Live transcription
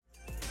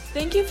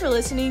Thank you for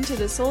listening to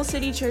the Soul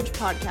City Church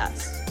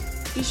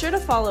podcast. Be sure to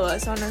follow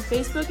us on our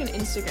Facebook and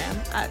Instagram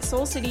at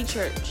Soul City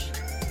Church.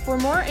 For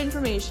more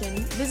information,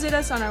 visit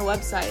us on our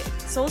website,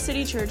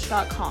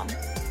 soulcitychurch.com.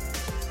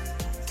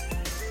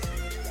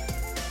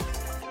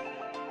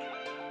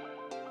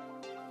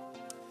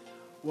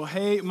 Well,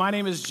 hey, my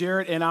name is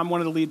Jarrett, and I'm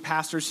one of the lead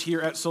pastors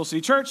here at Soul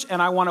City Church,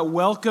 and I want to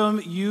welcome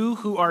you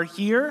who are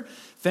here.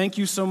 Thank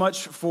you so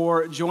much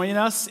for joining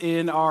us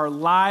in our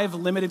live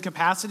limited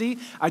capacity.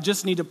 I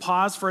just need to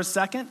pause for a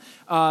second.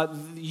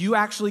 You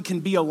actually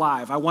can be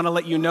alive. I want to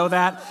let you know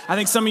that. I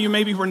think some of you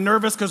maybe were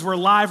nervous because we're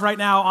live right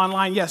now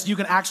online. Yes, you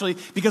can actually,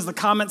 because the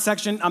comment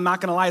section, I'm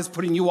not going to lie, is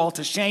putting you all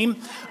to shame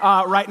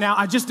right now.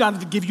 I just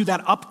wanted to give you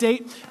that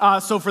update.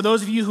 So for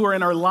those of you who are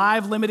in our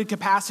live limited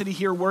capacity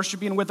here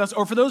worshiping with us,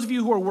 or for those of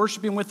you who are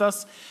worshiping with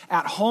us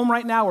at home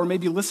right now, or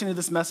maybe listening to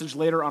this message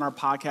later on our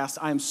podcast,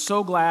 I am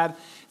so glad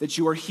that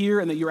you are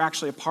here and that you're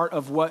actually a part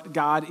of what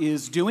God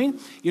is doing.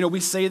 You know, we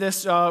say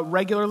this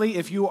regularly.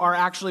 If you are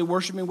actually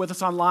worshiping with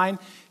us online,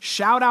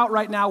 shout out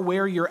right now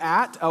where you're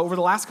at. Over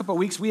the last couple of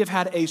weeks, we have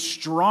had a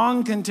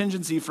strong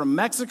contingency from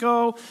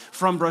Mexico,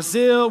 from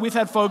Brazil. We've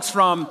had folks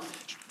from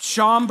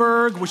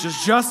Schaumburg, which is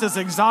just as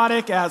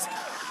exotic as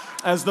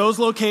those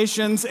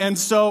locations. And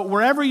so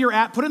wherever you're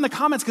at, put it in the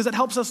comments because it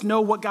helps us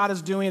know what God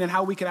is doing and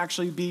how we can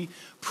actually be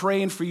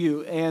praying for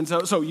you. And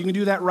so you can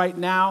do that right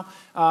now.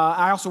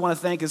 I also want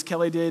to thank, as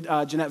Kelly did,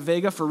 Jeanette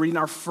Vega for reading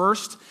our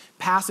first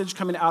passage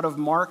coming out of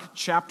Mark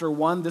chapter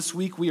 1. This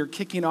week we are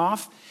kicking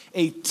off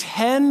a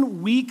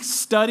 10-week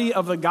study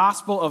of the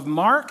Gospel of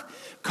Mark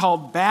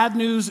called Bad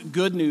News,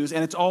 Good News.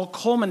 And it's all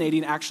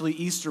culminating actually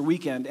Easter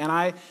weekend. And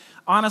I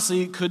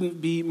honestly couldn't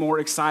be more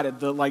excited.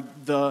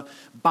 The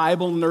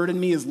Bible nerd in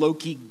me is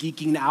low-key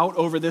geeking out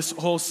over this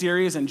whole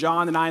series, and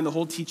John and I and the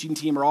whole teaching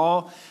team are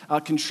all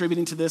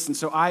contributing to this, and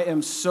so I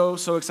am so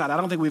excited. I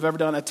don't think we've ever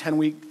done a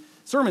 10-week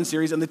sermon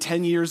series in the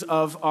 10 years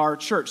of our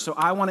church, so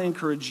I want to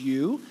encourage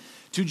you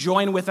to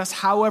join with us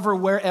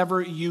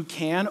wherever you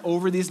can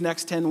over these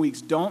next 10 weeks.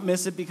 Don't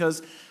miss it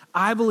because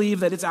I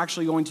believe that it's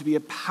actually going to be a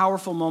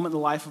powerful moment in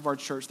the life of our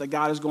church, that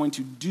God is going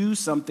to do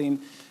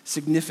something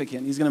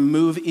significant. He's going to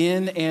move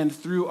in and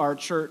through our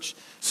church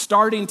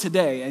starting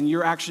today, and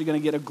you're actually going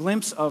to get a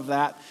glimpse of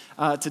that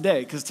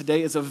today, because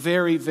today is a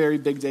very, very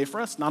big day for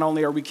us. Not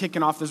only are we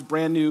kicking off this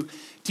brand new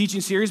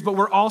teaching series, but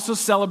we're also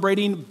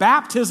celebrating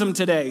baptism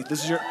today.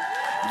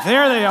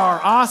 There they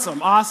are.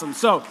 Awesome.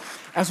 So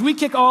as we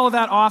kick all of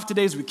that off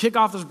today, as we kick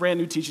off this brand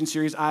new teaching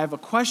series, I have a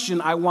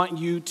question I want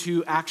you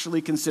to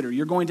actually consider.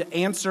 You're going to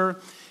answer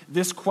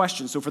this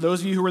question. So for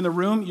those of you who are in the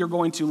room, you're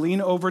going to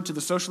lean over to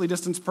the socially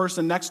distanced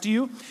person next to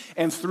you,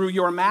 and through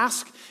your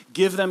mask,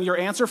 give them your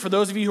answer. For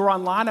those of you who are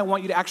online, I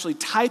want you to actually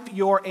type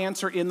your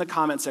answer in the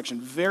comment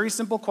section. Very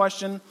simple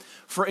question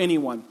for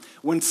anyone.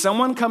 When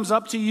someone comes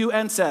up to you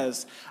and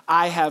says,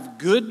 I have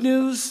good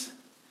news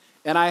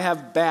and I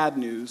have bad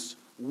news,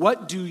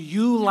 what do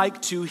you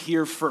like to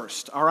hear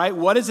first? All right,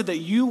 what is it that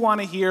you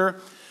want to hear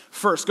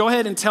first? Go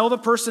ahead and tell the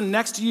person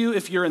next to you.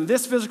 If you're in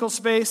this physical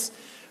space,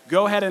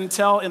 go ahead and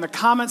tell in the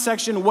comment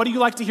section, what do you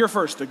like to hear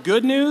first? The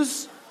good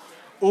news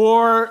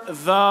or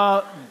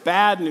the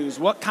bad news?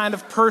 What kind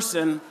of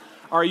person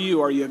are you?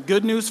 Are you a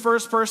good news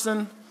first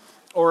person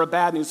or a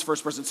bad news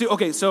first person?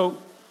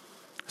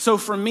 So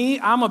for me,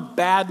 I'm a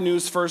bad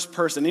news first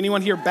person.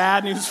 Anyone here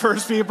bad news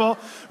first people?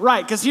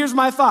 Right, because here's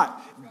my thought.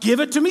 Give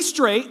it to me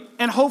straight,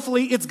 and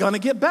hopefully it's going to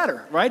get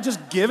better, right?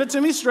 Just give it to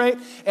me straight,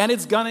 and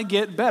it's going to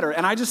get better.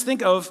 And I just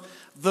think of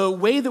the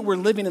way that we're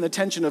living in the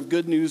tension of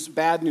good news,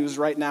 bad news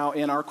right now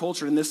in our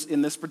culture in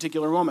this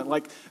particular moment.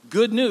 Like,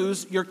 good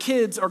news, your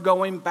kids are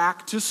going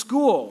back to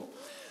school.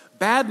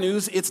 Bad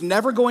news, it's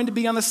never going to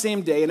be on the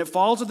same day, and it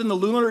falls within the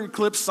lunar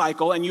eclipse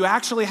cycle, and you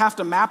actually have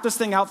to map this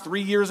thing out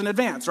 3 years in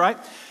advance, right?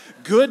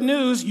 Good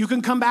news, you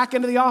can come back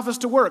into the office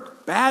to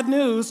work. Bad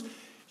news,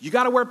 you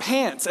got to wear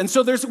pants. And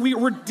so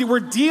we're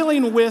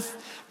dealing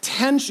with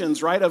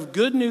tensions, right, of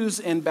good news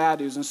and bad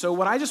news. And so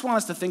what I just want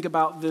us to think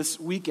about this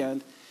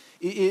weekend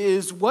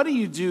is, what do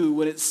you do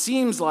when it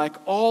seems like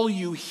all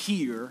you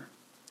hear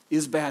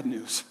is bad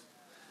news?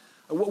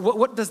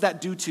 What does that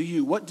do to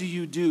you? What do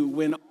you do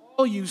when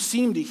all you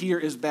seem to hear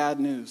is bad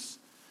news?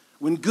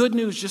 When good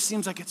news just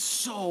seems like it's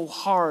so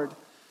hard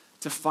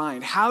to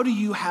find? How do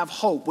you have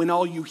hope when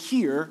all you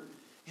hear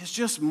is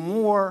just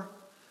more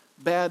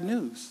bad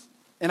news?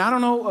 And I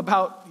don't know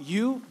about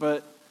you,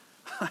 but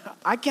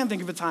I can't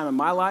think of a time in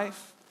my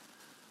life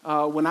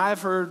when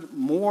I've heard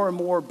more and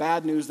more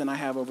bad news than I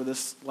have over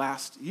this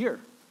last year.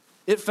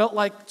 It felt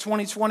like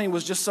 2020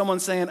 was just someone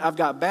saying, I've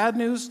got bad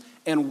news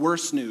and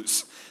worse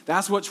news.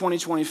 That's what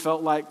 2020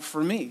 felt like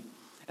for me.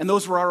 And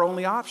those were our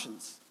only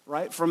options,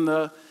 right? From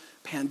the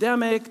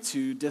pandemic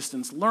to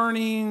distance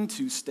learning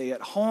to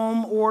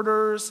stay-at-home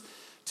orders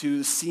to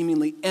the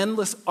seemingly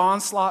endless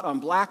onslaught on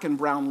black and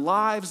brown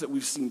lives that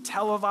we've seen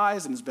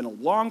televised and has been a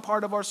long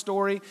part of our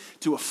story,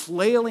 to a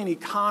flailing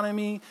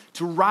economy,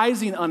 to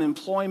rising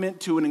unemployment,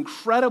 to an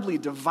incredibly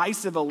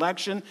divisive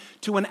election,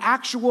 to an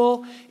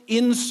actual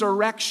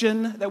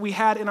insurrection that we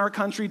had in our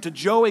country, to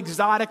Joe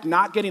Exotic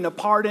not getting a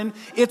pardon.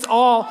 It's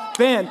all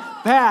been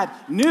bad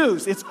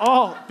news. It's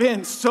all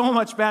been so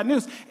much bad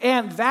news.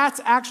 And that's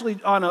actually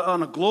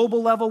on a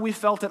global level, we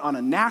felt it. On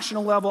a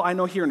national level, I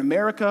know here in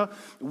America,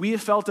 we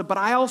have felt it. But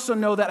I also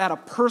know that at a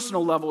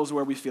personal level is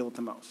where we feel it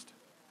the most.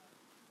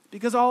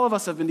 Because all of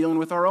us have been dealing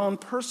with our own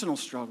personal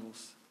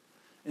struggles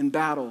and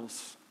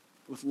battles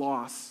with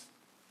loss,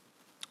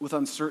 with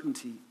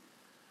uncertainty,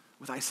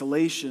 with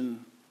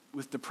isolation,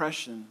 with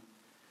depression.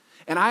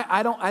 And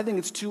I think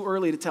it's too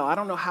early to tell. I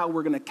don't know how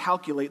we're going to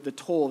calculate the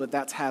toll that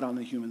that's had on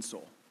the human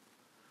soul.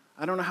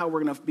 I don't know how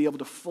we're going to be able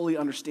to fully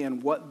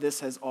understand what this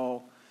has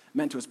all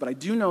meant to us. But I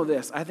do know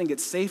this. I think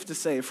it's safe to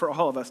say, for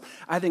all of us,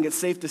 I think it's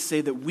safe to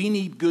say that we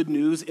need good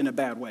news in a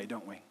bad way,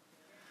 don't we?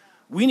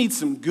 We need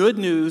some good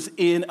news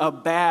in a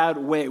bad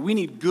way. We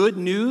need good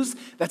news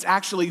that's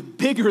actually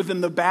bigger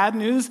than the bad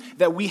news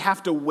that we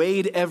have to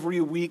wade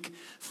every week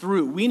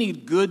through. We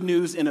need good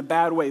news in a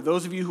bad way.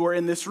 Those of you who are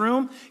in this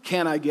room,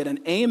 can I get an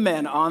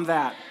amen on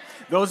that?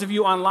 Those of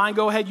you online,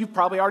 go ahead. You've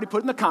probably already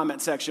put in the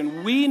comment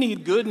section. We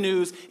need good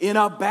news in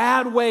a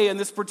bad way in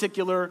this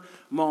particular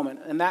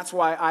moment. And that's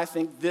why I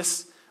think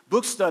this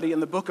book study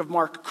in the book of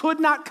Mark could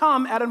not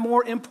come at a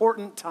more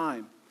important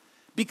time.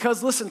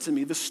 Because listen to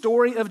me, the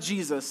story of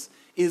Jesus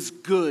is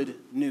good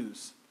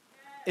news.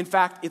 In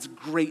fact, it's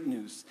great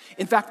news.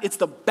 In fact, it's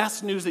the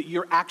best news that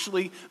you're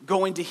actually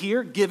going to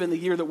hear given the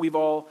year that we've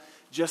all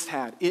just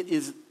had. It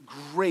is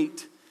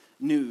great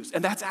news.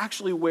 And that's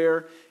actually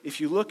where,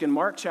 if you look in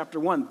Mark chapter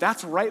 1,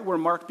 that's right where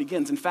Mark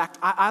begins. In fact,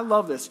 I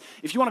love this.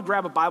 If you want to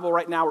grab a Bible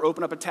right now or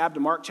open up a tab to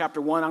Mark chapter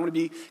 1, I'm going to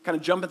be kind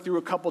of jumping through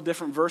a couple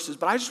different verses,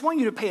 but I just want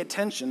you to pay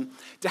attention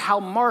to how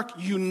Mark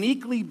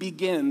uniquely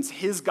begins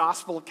his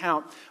gospel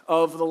account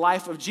of the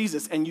life of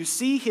Jesus. And you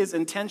see his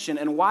intention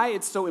and why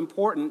it's so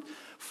important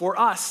for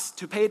us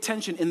to pay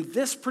attention in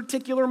this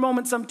particular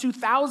moment, some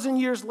 2,000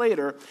 years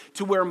later,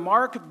 to where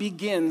Mark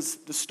begins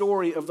the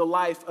story of the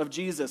life of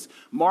Jesus.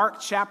 Mark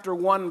chapter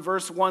 1,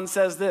 verse 1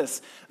 says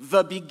this,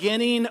 the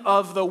beginning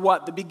of the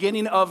what? The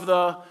beginning of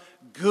the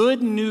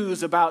good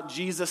news about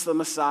Jesus the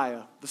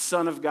Messiah, the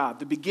Son of God.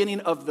 The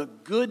beginning of the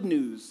good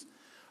news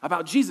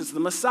about Jesus, the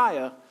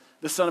Messiah,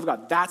 the Son of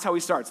God. That's how he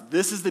starts.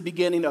 This is the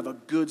beginning of a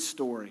good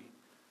story.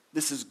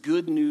 This is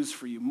good news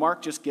for you.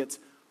 Mark just gets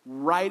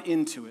right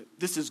into it.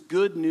 This is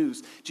good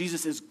news.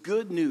 Jesus is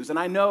good news. And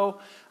I know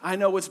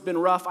it's been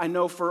rough. I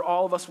know for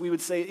all of us, we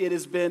would say it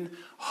has been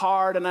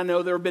hard. And I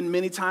know there have been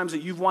many times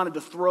that you've wanted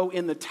to throw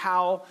in the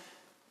towel.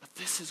 But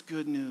this is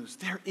good news.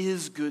 There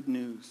is good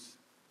news.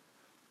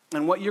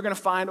 And what you're going to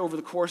find over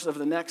the course of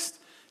the next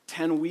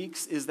 10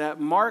 weeks is that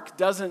Mark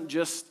doesn't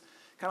just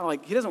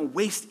he doesn't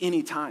waste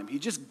any time. He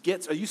just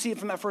gets, you see it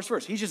from that first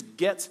verse, he just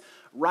gets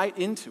right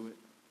into it.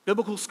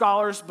 Biblical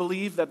scholars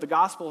believe that the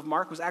Gospel of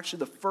Mark was actually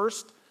the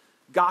first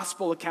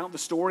gospel account, the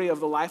story of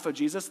the life of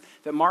Jesus,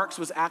 that Mark's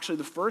was actually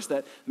the first,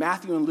 that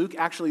Matthew and Luke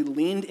actually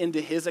leaned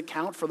into his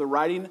account for the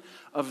writing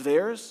of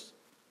theirs.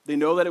 They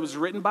know that it was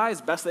written by,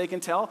 as best they can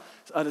tell,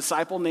 a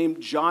disciple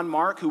named John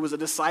Mark, who was a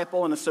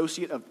disciple and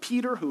associate of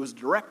Peter, who was a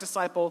direct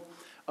disciple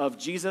of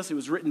Jesus. It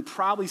was written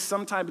probably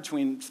sometime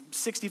between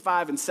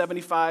 65 and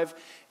 75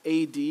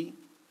 AD.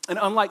 And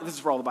unlike, this is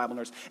for all the Bible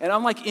nerds, and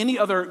unlike any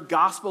other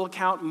gospel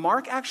account,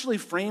 Mark actually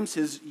frames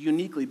his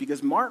uniquely,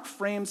 because Mark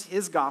frames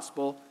his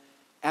gospel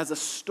as a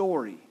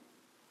story.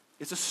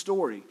 It's a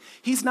story.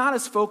 He's not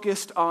as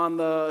focused on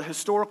the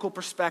historical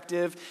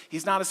perspective.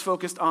 He's not as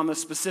focused on the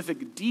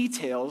specific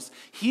details.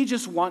 He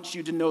just wants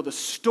you to know the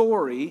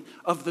story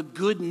of the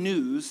good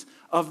news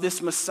of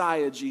this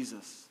Messiah,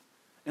 Jesus.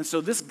 And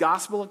so this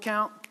gospel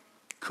account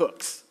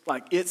cooks.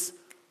 Like, it's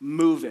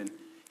moving.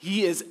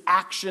 He is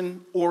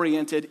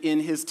action-oriented in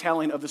his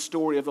telling of the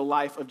story of the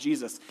life of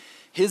Jesus.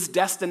 His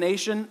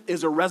destination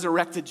is a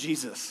resurrected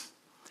Jesus.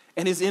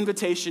 And his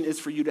invitation is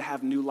for you to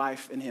have new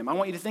life in him. I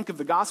want you to think of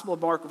the Gospel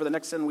of Mark over the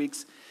next 10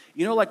 weeks.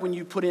 You know, like when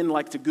you put in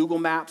to Google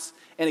Maps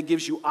and it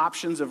gives you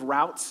options of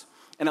routes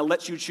and it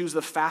lets you choose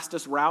the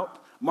fastest route?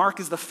 Mark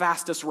is the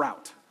fastest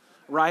route,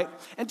 right?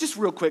 And just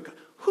real quick,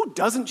 who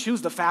doesn't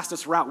choose the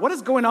fastest route? What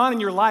is going on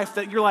in your life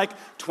that you're like,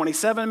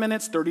 27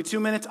 minutes, 32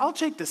 minutes? I'll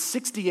take the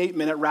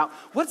 68-minute route.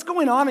 What's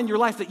going on in your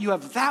life that you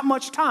have that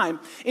much time?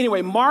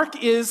 Anyway,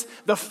 Mark is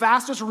the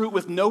fastest route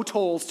with no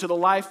tolls to the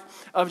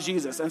life of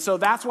Jesus. And so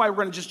that's why we're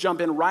going to just jump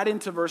in right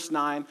into verse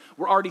 9.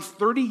 We're already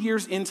 30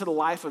 years into the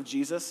life of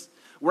Jesus.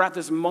 We're at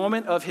this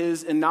moment of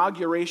his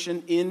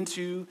inauguration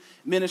into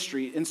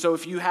ministry. And so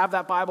if you have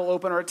that Bible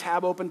open or a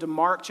tab open to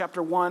Mark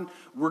chapter 1,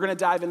 we're going to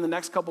dive in the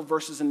next couple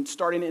verses and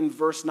starting in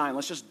verse 9.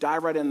 Let's just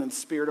dive right in the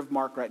spirit of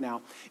Mark right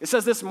now. It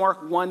says this,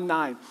 Mark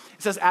 1:9. It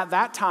says, at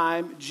that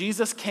time,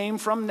 Jesus came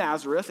from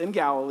Nazareth in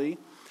Galilee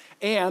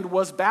and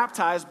was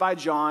baptized by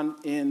John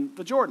in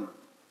the Jordan.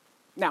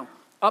 Now,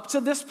 up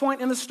to this point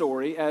in the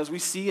story, as we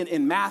see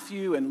in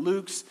Matthew and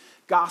Luke's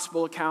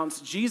gospel accounts,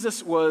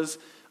 Jesus was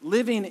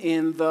living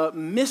in the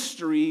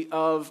mystery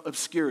of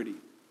obscurity.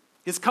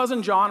 His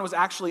cousin John was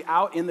actually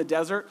out in the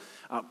desert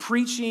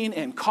preaching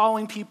and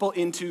calling people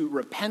into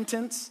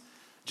repentance.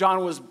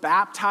 John was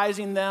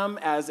baptizing them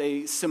as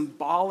a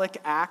symbolic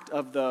act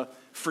of the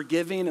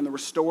forgiving and the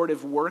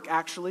restorative work,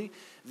 actually,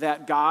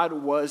 that God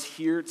was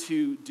here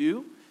to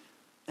do.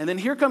 And then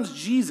here comes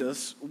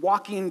Jesus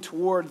walking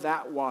toward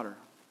that water.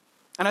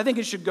 And I think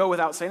it should go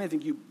without saying, I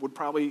think you would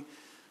probably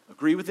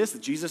agree with this,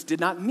 that Jesus did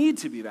not need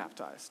to be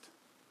baptized.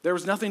 There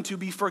was nothing to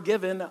be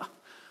forgiven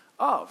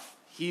of.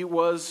 He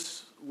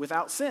was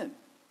without sin.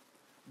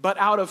 But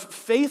out of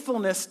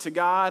faithfulness to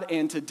God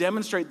and to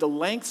demonstrate the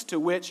lengths to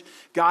which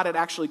God had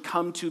actually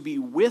come to be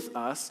with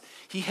us,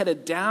 he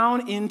headed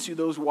down into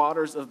those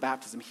waters of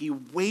baptism. He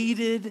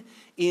waded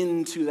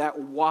into that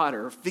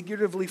water,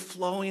 figuratively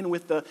flowing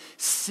with the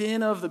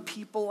sin of the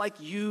people like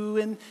you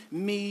and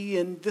me.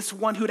 And this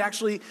one who had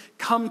actually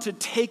come to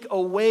take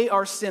away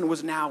our sin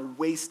was now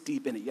waist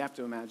deep in it. You have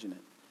to imagine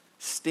it.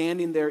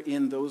 Standing there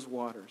in those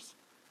waters.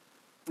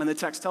 And the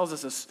text tells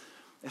us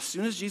as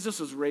soon as Jesus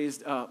was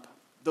raised up,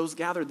 those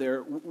gathered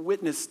there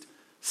witnessed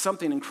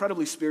something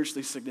incredibly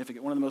spiritually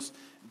significant, one of the most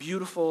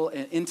beautiful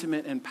and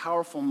intimate and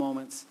powerful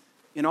moments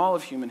in all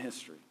of human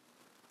history,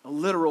 a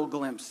literal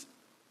glimpse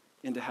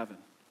into heaven.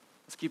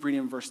 Let's keep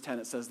reading in verse 10.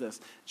 It says this,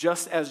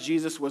 just as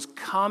Jesus was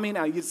coming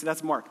out, you see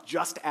that's Mark,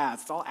 just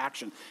as, it's all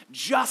action.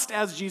 Just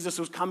as Jesus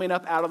was coming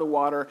up out of the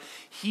water,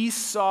 he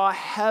saw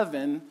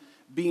heaven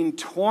being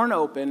torn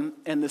open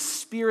and the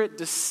Spirit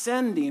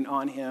descending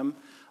on him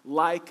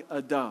like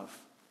a dove.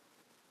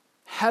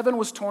 Heaven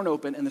was torn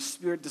open and the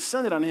Spirit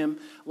descended on him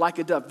like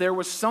a dove. There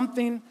was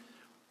something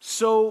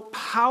so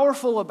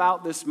powerful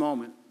about this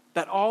moment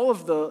that all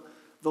of the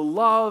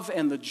love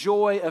and the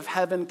joy of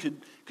heaven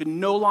could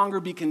no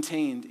longer be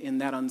contained in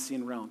that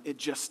unseen realm.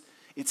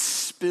 It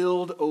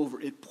spilled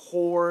over. It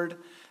poured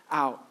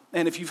out.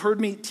 And if you've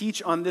heard me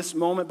teach on this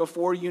moment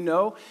before, you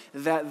know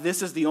that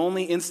this is the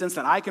only instance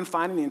that I can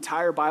find in the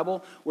entire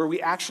Bible where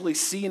we actually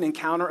see and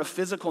encounter a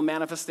physical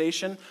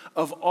manifestation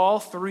of all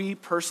three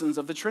persons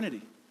of the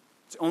Trinity.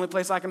 It's the only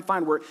place I can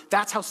find where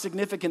that's how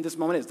significant this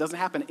moment is. It doesn't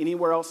happen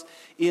anywhere else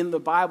in the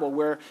Bible,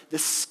 where the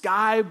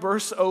sky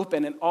bursts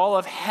open and all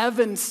of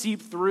heaven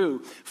seeped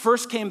through.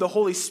 First came the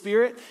Holy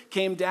Spirit,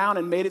 came down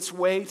and made its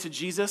way to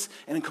Jesus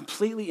and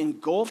completely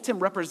engulfed him,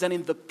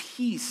 representing the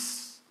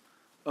peace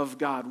of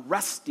God,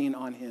 resting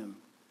on him,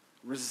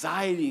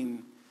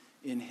 residing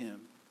in him.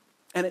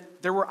 And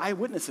there were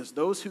eyewitnesses.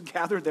 Those who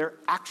gathered there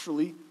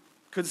actually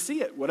could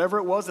see it. Whatever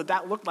it was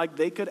that looked like,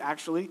 they could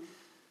actually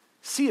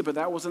see it, but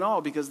that wasn't all,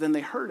 because then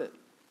they heard it.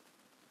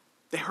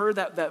 They heard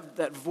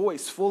that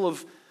voice full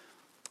of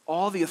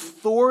all the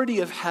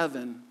authority of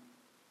heaven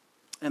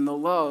and the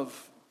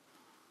love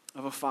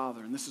of a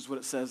father. And this is what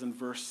it says in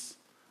verse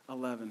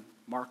 11.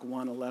 Mark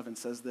 1:11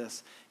 says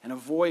this, and a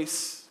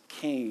voice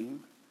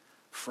came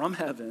from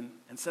heaven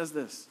and says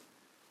this,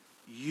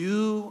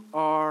 you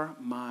are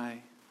my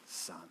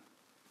son,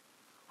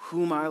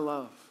 whom I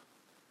love,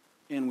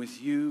 and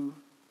with you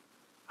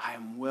I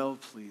am well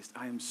pleased.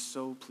 I am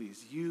so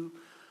pleased. You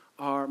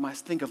are my...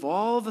 Think of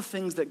all the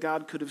things that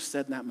God could have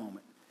said in that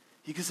moment.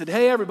 He could have said,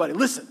 hey, everybody,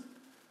 listen.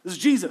 This is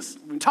Jesus.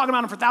 We've been talking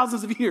about him for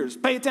thousands of years.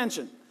 Pay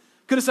attention.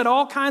 Could have said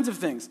all kinds of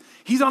things.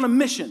 He's on a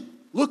mission.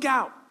 Look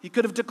out. He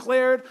could have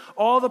declared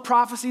all the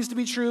prophecies to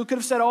be true. Could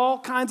have said all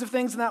kinds of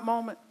things in that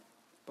moment.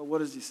 But what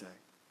does he say?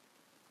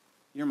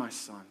 You're my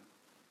son.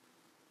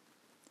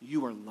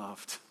 You are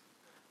loved.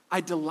 I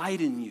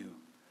delight in you.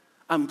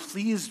 I'm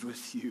pleased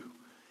with you.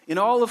 In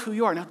all of who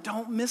you are. Now,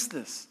 don't miss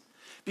this,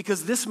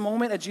 because this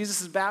moment at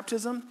Jesus'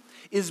 baptism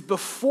is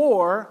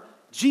before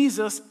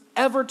Jesus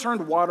ever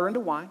turned water into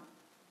wine.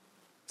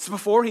 It's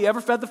before he ever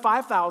fed the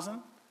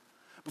 5,000,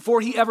 before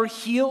he ever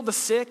healed the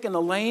sick and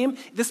the lame.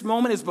 This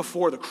moment is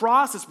before the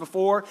cross. It's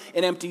before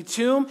an empty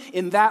tomb.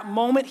 In that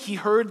moment, he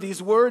heard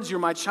these words, you're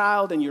my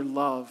child and you're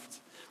loved,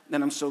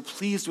 and I'm so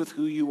pleased with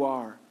who you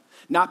are.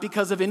 Not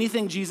because of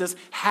anything Jesus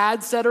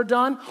had said or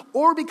done,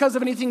 or because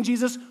of anything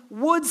Jesus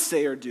would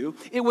say or do.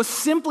 It was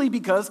simply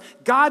because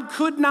God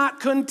could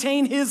not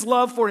contain his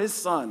love for his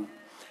son.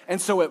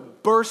 And so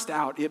it burst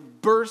out.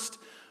 It burst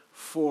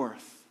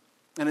forth.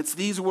 And it's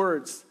these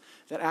words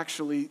that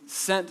actually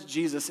sent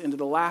Jesus into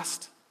the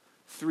last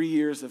 3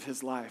 years of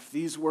his life.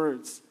 These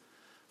words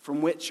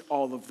from which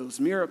all of those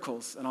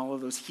miracles and all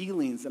of those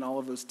healings and all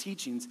of those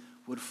teachings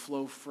would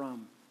flow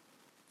from.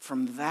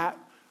 From that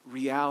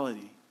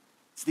reality.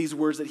 It's these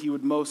words that he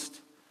would most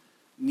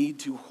need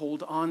to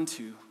hold on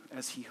to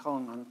as he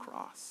hung on a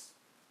cross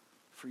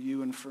for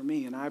you and for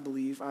me. And I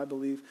believe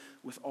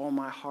with all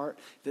my heart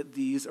that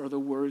these are the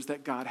words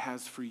that God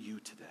has for you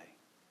today.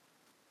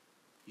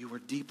 You are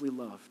deeply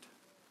loved.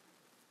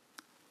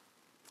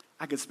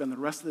 I could spend the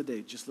rest of the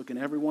day just looking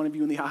every one of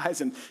you in the eyes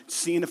and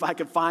seeing if I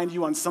could find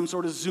you on some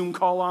sort of Zoom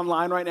call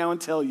online right now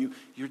and tell you,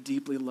 you're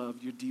deeply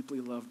loved. You're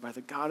deeply loved by the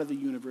God of the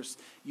universe.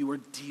 You are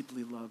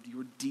deeply loved.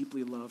 You are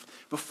deeply loved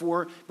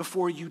before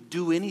you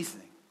do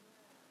anything.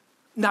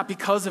 Not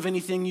because of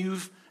anything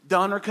you've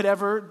done or could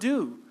ever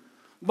do,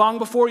 Long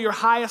before your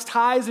highest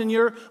highs and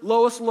your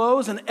lowest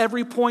lows and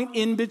every point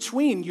in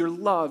between. You're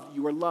loved,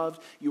 you are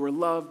loved, you are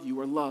loved, you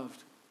are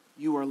loved,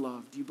 you are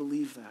loved. Do you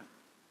believe that?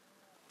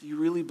 Do you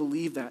really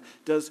believe that?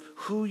 Does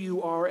who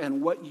you are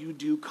and what you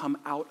do come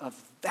out of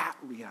that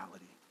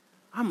reality?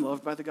 I'm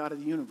loved by the God of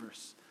the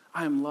universe.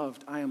 I am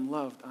loved, I am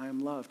loved, I am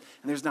loved.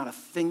 And there's not a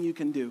thing you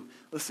can do.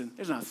 Listen,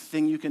 there's not a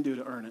thing you can do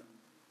to earn it.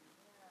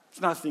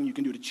 There's not a thing you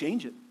can do to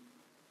change it.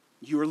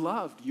 You are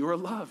loved, you are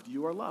loved,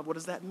 you are loved. What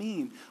does that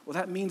mean? Well,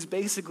 that means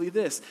basically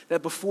this,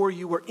 that before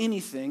you were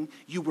anything,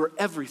 you were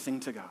everything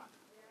to God.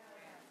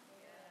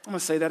 I'm going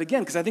to say that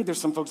again because I think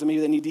there's some folks that maybe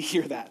they need to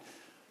hear that.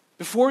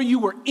 Before you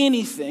were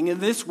anything in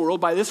this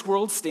world, by this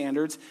world's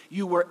standards,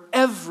 you were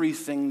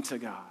everything to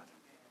God.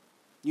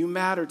 You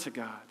matter to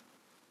God.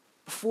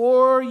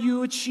 Before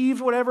you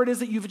achieved whatever it is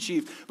that you've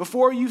achieved,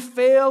 before you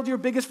failed your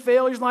biggest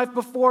failures in life,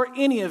 before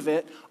any of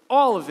it,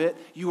 all of it,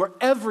 you are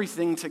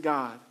everything to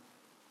God.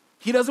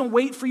 He doesn't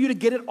wait for you to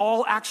get it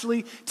all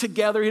actually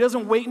together. He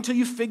doesn't wait until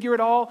you figure it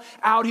all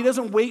out. He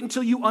doesn't wait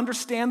until you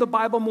understand the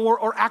Bible more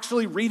or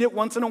actually read it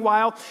once in a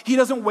while. He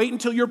doesn't wait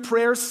until your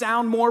prayers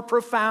sound more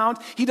profound.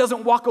 He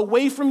doesn't walk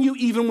away from you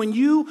even when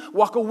you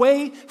walk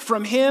away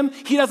from him.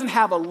 He doesn't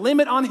have a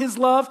limit on his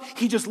love.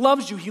 He just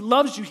loves you. He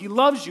loves you. He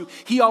loves you.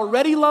 He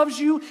already loves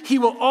you. He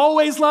will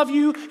always love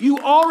you. You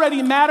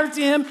already matter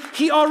to him.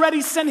 He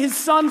already sent his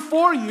son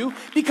for you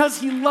because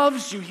he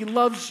loves you. He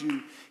loves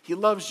you. He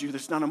loves you.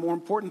 There's not a more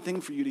important thing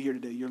for you to hear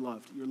today. You're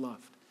loved. You're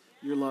loved.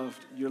 You're loved.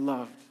 You're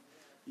loved.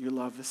 You're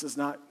loved. This is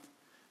not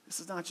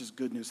just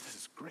good news. This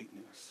is great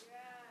news.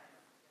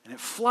 And it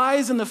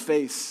flies in the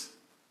face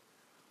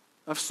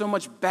of so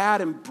much bad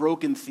and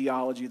broken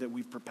theology that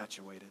we've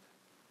perpetuated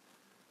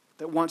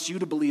that wants you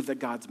to believe that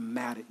God's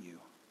mad at you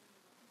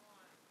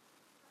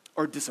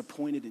or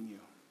disappointed in you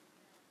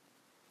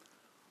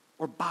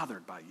or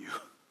bothered by you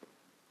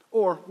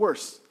or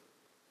worse,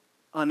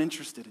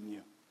 uninterested in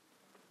you.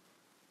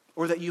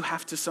 Or that you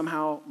have to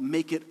somehow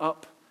make it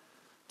up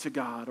to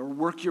God or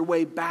work your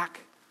way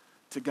back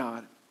to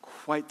God.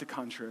 Quite the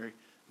contrary.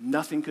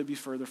 Nothing could be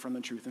further from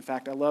the truth. In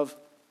fact, I love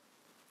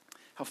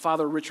how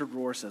Father Richard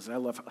Rohr says it. I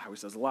love how he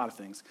says a lot of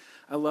things.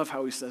 I love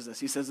how he says this.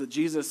 He says that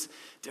Jesus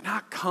did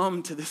not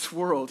come to this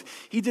world.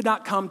 He did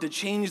not come to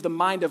change the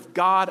mind of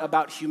God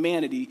about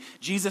humanity.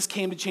 Jesus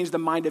came to change the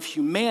mind of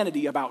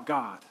humanity about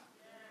God.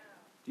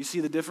 You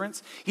see the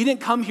difference? He didn't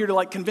come here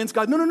to convince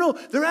God, no,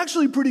 they're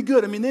actually pretty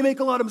good. I mean, they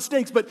make a lot of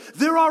mistakes, but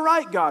they're all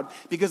right, God.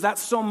 Because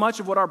that's so much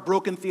of what our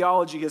broken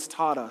theology has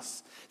taught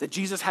us, that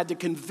Jesus had to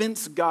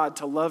convince God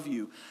to love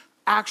you.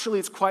 Actually,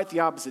 it's quite the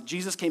opposite.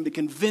 Jesus came to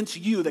convince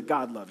you that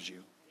God loves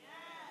you,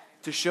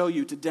 to show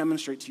you, to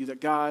demonstrate to you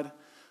that God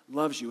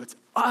loves you. It's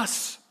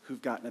us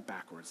who've gotten it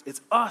backwards. It's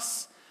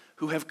us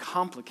who have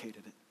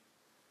complicated it.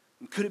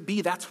 And could it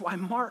be that's why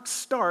Mark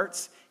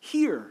starts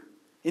here?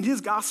 In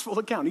his gospel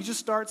account, he just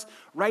starts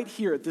right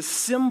here at the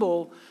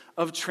symbol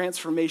of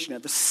transformation,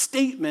 at the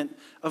statement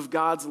of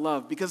God's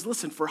love. Because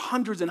listen, for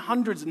hundreds and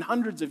hundreds and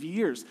hundreds of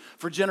years,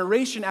 for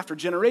generation after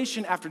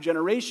generation after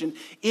generation,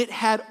 it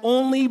had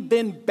only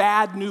been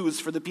bad news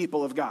for the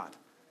people of God.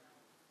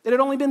 It had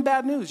only been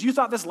bad news. You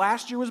thought this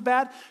last year was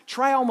bad?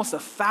 Try almost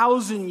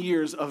 1,000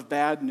 years of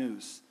bad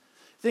news.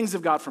 Things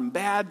have got from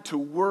bad to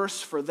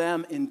worse for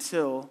them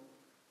until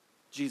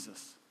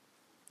Jesus,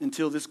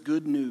 until this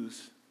good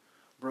news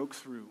broke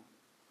through,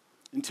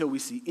 until we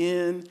see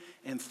in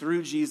and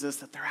through Jesus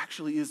that there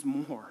actually is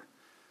more,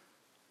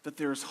 that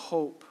there's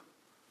hope,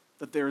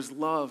 that there's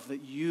love,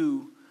 that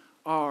you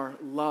are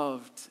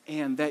loved,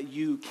 and that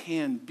you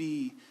can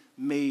be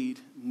made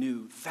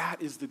new.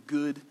 That is the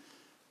good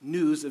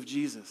news of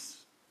Jesus.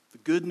 The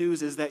good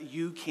news is that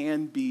you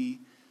can be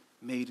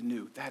made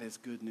new. That is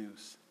good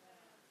news.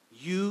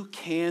 You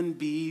can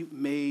be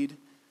made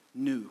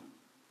new.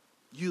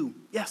 You,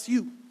 yes,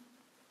 you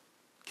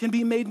can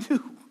be made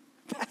new.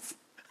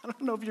 I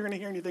don't know if you're going to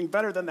hear anything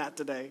better than that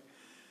today.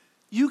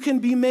 You can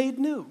be made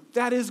new.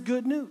 That is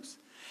good news.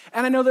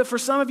 And I know that for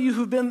some of you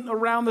who've been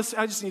around this,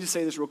 I just need to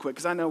say this real quick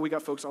because I know we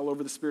got folks all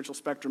over the spiritual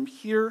spectrum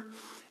here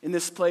in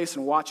this place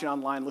and watching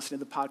online, listening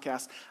to the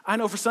podcast. I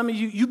know for some of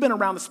you, you've been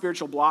around the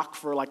spiritual block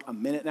for a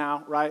minute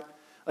now, right?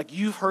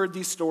 You've heard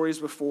these stories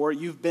before.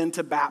 You've been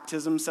to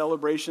baptism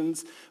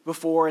celebrations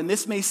before, and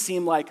this may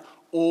seem like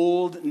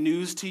old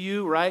news to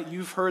you, right?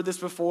 You've heard this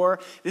before.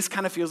 This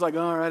kind of feels like,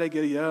 all right, I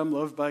get it. Yeah, I'm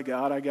loved by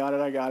God. I got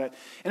it.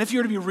 And if you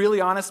were to be really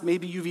honest,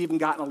 maybe you've even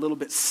gotten a little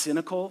bit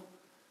cynical.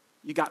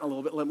 You've gotten a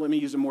little bit, let me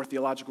use a more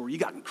theological word.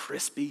 You've gotten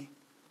crispy.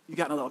 You've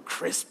gotten a little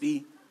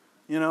crispy,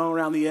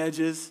 around the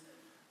edges.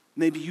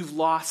 Maybe you've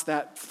lost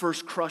that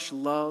first crush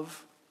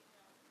love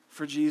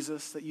for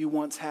Jesus that you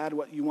once had,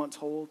 what you once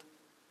hold.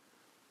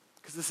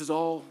 Because this is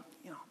all,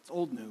 it's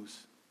old news.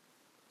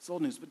 It's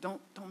old news, but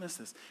don't miss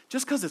this.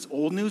 Just because it's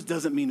old news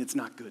doesn't mean it's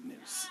not good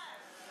news.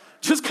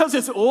 Just because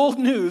it's old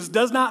news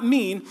does not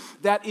mean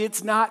that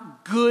it's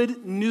not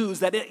good news,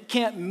 that it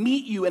can't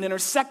meet you and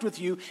intersect with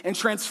you and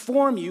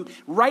transform you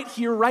right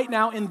here, right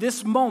now, in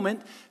this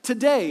moment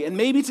today. And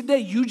maybe today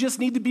you just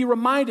need to be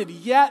reminded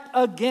yet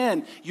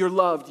again, you're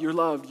loved, you're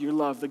loved, you're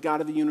loved. The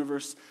God of the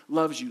universe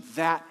loves you.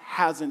 That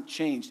hasn't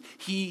changed.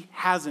 He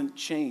hasn't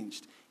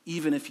changed,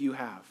 even if you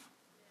have.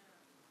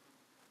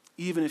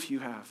 Even if you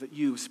have, that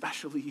you,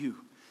 especially you,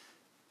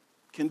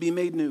 can be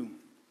made new.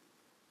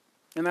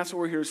 And that's what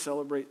we're here to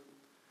celebrate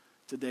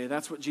today.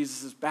 That's what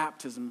Jesus'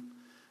 baptism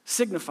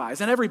signifies.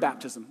 And every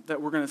baptism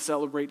that we're going to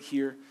celebrate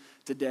here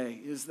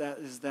today is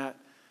that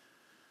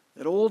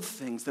old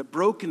things, that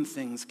broken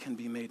things can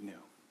be made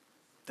new.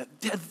 That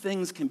dead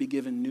things can be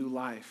given new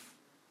life.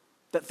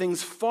 That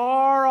things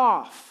far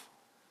off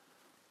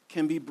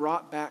can be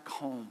brought back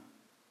home.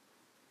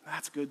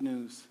 That's good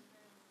news.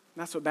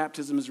 That's what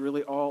baptism is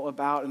really all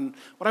about. And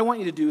what I want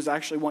you to do is I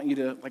actually want you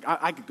to,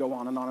 I could go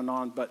on and on and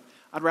on, but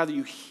I'd rather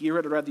you hear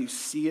it. I'd rather you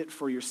see it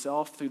for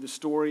yourself through the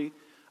story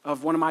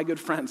of one of my good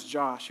friends,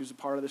 Josh, who's a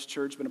part of this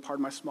church, been a part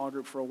of my small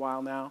group for a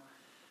while now,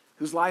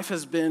 whose life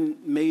has been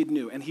made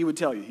new. And he'd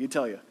tell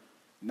you,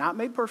 not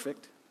made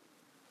perfect,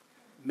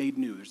 made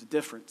new. There's a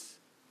difference.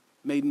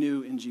 Made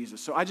new in Jesus.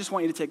 So I just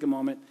want you to take a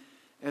moment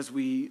as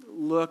we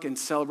look and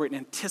celebrate and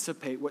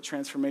anticipate what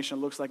transformation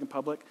looks like in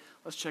public.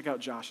 Let's check out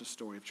Josh's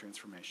story of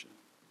transformation.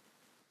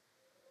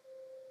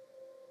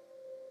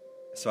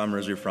 So I'm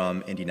originally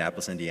from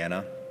Indianapolis,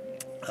 Indiana,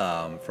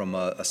 from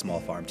a small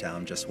farm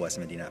town just west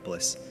of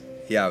Indianapolis.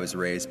 Yeah, I was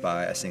raised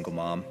by a single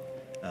mom.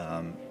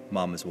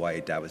 Mom was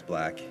white, dad was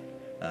black.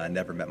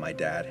 Never met my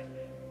dad.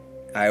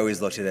 I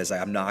always looked at it as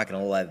I'm not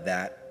going to let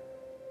that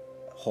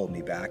hold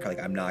me back.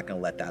 I'm not going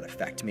to let that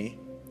affect me.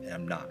 And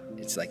I'm not.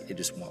 It's it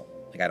just won't.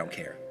 I don't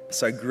care.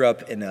 So I grew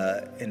up in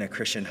a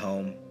Christian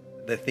home.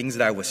 The things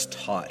that I was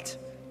taught,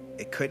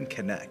 it couldn't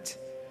connect.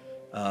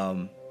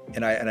 And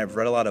I've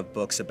read a lot of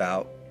books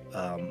about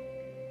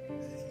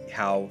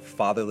how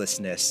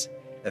fatherlessness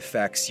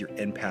affects your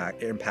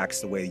impact. It impacts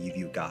the way you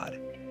view God.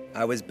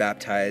 I was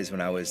baptized when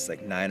I was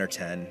 9 or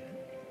 10,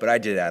 but I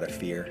did it out of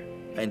fear.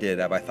 I did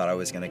it. I thought I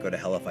was going to go to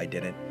hell if I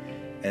didn't,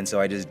 and so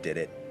I just did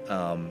it.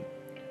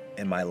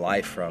 In my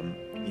life from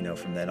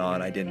then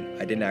on, I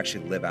didn't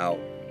actually live out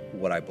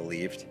what I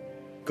believed.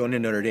 Going to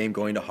Notre Dame,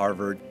 going to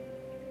Harvard,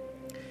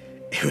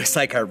 it was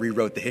like I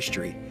rewrote the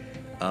history.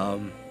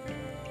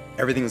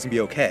 Everything was gonna be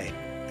okay.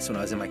 So when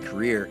I was in my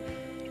career,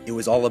 it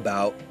was all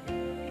about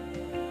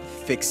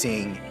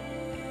fixing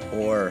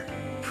or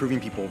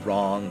proving people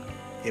wrong.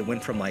 It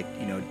went from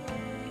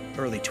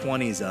early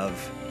 20s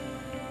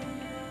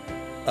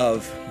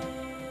of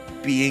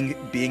being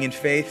in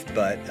faith,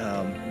 but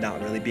not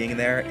really being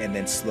there. And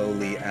then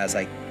slowly, as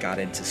I got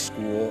into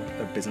school,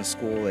 business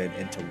school, and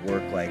into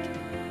work,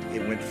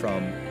 it went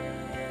from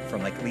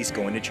at least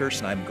going to church,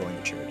 and I'm going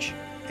to church.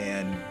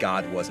 And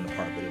God wasn't a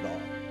part of it at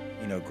all.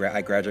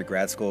 I graduated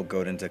grad school,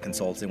 go into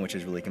consulting, which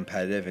is really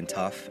competitive and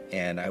tough.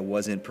 And I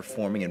wasn't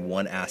performing in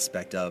one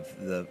aspect of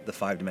the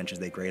 5 dimensions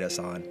they grade us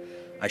on.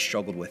 I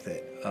struggled with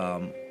it,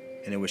 and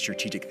it was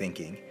strategic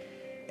thinking.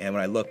 And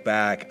when I look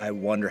back, I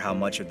wonder how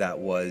much of that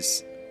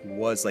was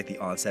the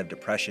onset of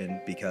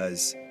depression,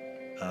 because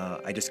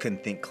I just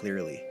couldn't think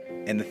clearly.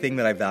 And the thing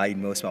that I valued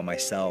most about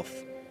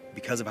myself,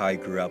 because of how I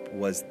grew up,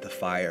 was the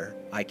fire.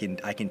 I can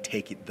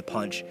take it, the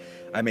punch.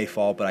 I may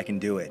fall, but I can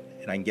do it,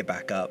 and I can get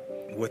back up.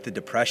 With the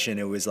depression,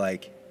 it was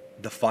like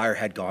the fire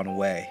had gone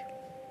away,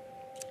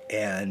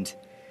 and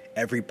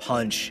every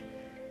punch,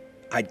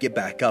 I'd get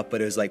back up,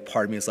 but it was like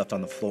part of me was left on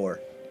the floor.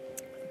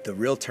 The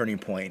real turning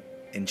point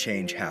and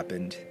change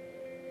happened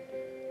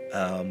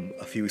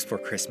a few weeks before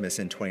Christmas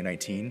in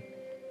 2019.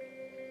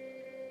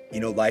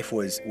 Life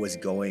was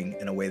going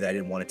in a way that I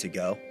didn't want it to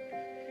go.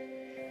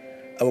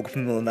 I woke up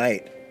in the middle of the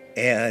night,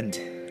 and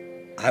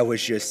I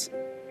was just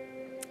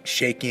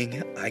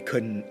shaking. I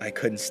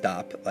couldn't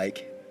stop,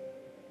 like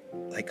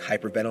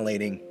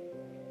hyperventilating.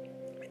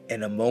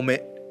 And a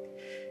moment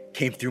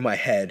came through my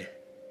head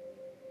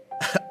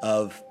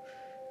of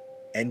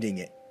ending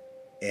it.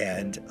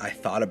 And I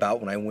thought about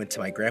when I went to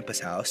my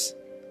grandpa's house,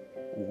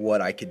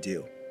 what I could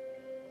do.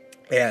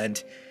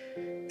 And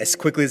as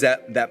quickly as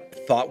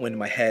that thought went in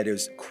my head, it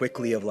was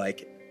quickly of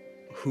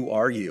who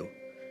are you?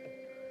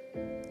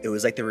 It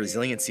was like the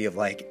resiliency of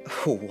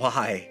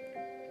why?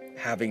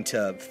 Having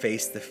to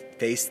face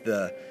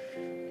the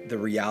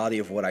reality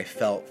of what I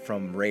felt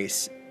from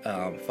race,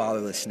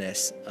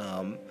 fatherlessness,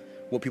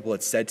 what people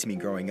had said to me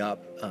growing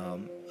up,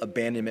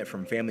 abandonment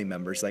from family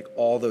members,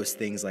 all those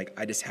things,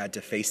 I just had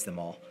to face them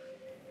all.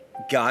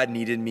 God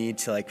needed me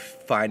to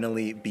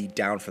finally be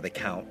down for the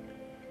count.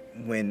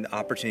 When the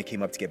opportunity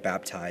came up to get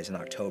baptized in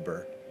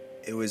October,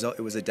 it was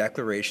a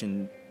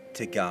declaration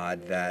to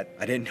God that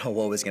I didn't know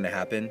what was going to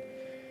happen.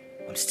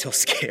 I'm still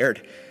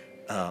scared.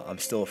 I'm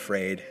still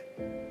afraid.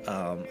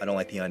 I don't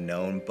like the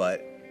unknown,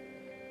 but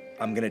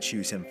I'm going to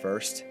choose him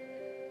first.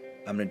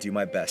 I'm going to do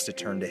my best to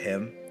turn to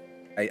him.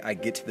 I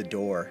get to the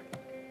door,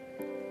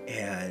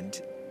 and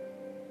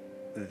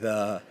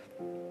I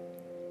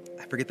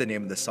forget the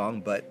name of the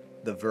song, but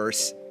the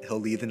verse, he'll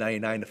leave the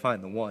 99 to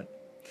find the one,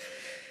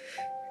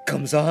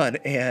 comes on.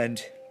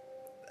 And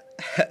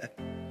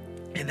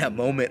in that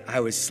moment, I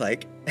was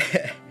like,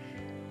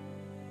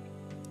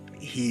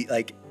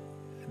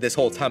 this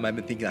whole time I've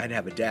been thinking I didn't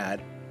have a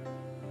dad.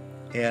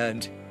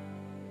 And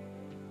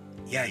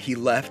yeah, he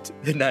left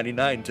the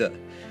 99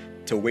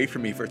 to wait for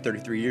me for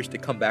 33 years to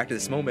come back to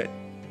this moment.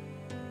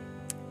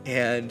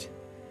 And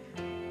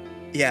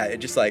yeah, it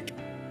just like,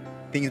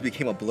 things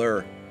became a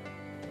blur.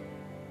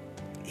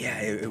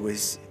 Yeah, it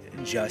was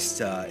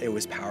just, it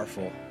was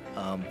powerful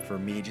for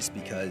me just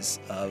because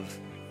of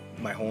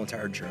my whole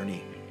entire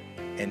journey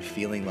and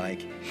feeling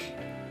like,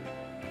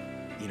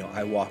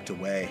 I walked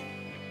away.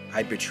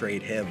 I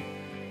betrayed him.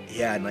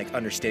 Yeah, and like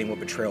understanding what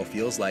betrayal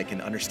feels like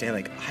and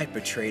understanding like I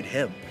betrayed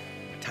him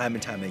time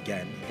and time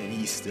again, and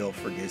he still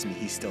forgives me.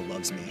 He still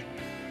loves me.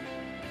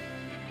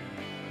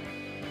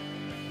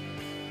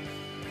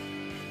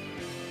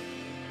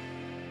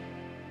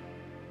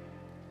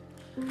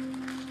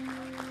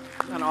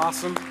 An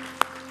awesome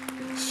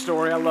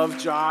story. I love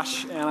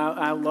Josh, and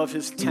I love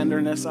his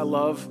tenderness. I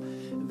love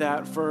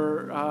that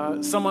for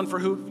someone for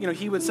who,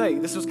 he would say,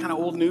 this was kind of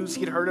old news.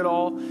 He'd heard it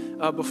all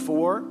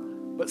before,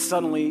 but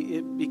suddenly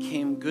it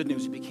became good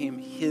news. It became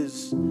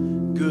his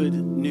good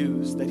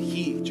news that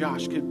he,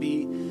 Josh, could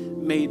be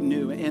made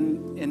new.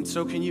 And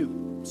so can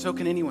you. So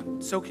can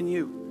anyone. So can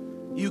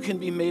you. You can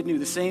be made new.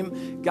 The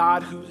same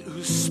God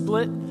who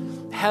split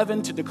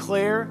heaven to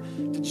declare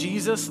to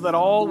Jesus so that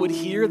all would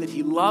hear that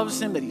he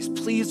loves him, that he's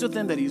pleased with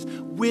him, that he's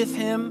with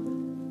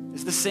him,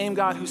 is the same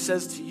God who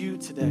says to you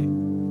today,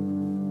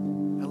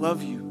 I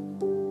love you.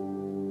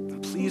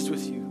 I'm pleased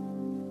with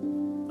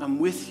you. I'm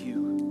with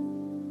you.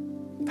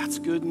 That's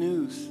good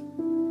news.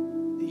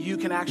 You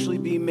can actually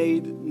be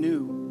made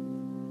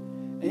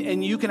new.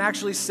 And you can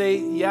actually say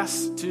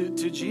yes to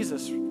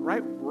Jesus,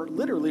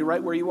 literally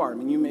right where you are. I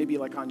mean, you may be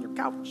like on your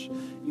couch.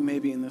 You may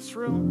be in this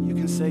room. You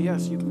can say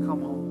yes. You can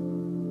come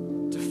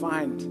home to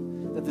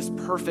find that this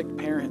perfect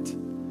parent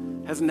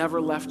has never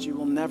left you,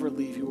 will never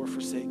leave you or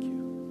forsake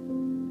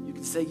you. You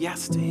can say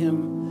yes to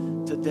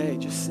him today.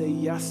 Just say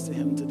yes to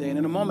him today. And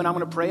in a moment, I'm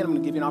going to pray, and I'm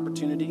going to give you an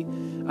opportunity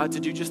to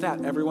do just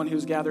that. Everyone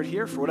who's gathered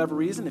here, for whatever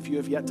reason, if you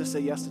have yet to say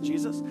yes to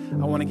Jesus,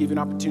 I want to give you an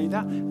opportunity to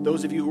that.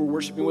 Those of you who are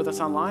worshiping with us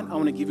online, I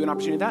want to give you an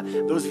opportunity to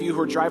that. Those of you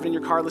who are driving in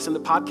your car, listening to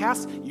the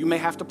podcast, you may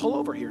have to pull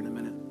over here in a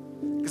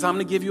minute, because I'm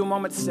going to give you a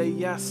moment to say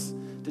yes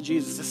to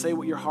Jesus, to say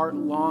what your heart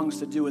longs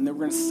to do, and then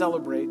we're going to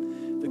celebrate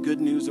the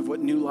good news of what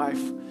new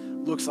life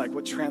looks like,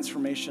 what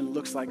transformation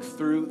looks like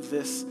through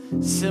this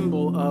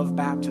symbol of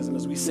baptism.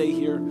 As we say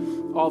here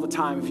all the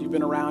time, if you've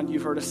been around,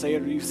 you've heard us say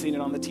it or you've seen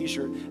it on the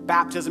t-shirt,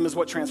 baptism is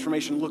what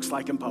transformation looks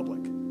like in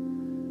public.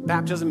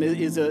 Baptism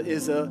is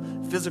a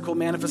physical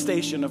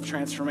manifestation of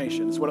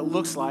transformation. It's what it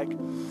looks like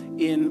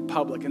in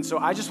public. And so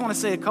I just want to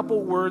say a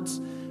couple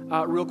words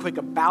real quick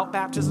about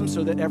baptism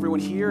so that everyone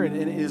here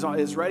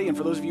is ready. And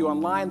for those of you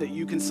online, that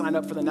you can sign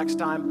up for the next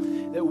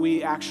time that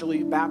we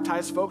actually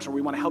baptize folks, or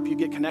we want to help you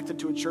get connected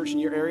to a church in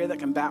your area that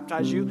can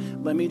baptize you.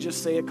 Let me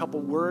just say a couple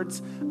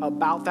words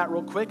about that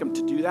real quick. And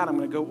to do that, I'm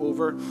going to go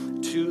over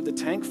to the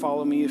tank.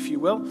 Follow me if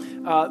you will.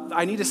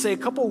 I need to say a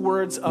couple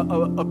words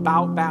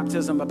about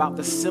baptism, about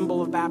the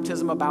symbol of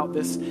baptism, about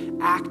this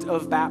act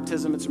of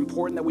baptism. It's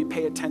important that we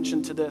pay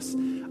attention to this.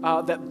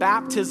 That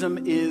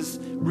baptism is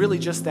really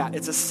just that.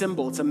 It's a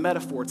symbol. It's a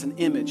metaphor. It's an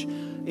image.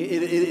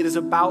 It is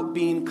about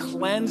being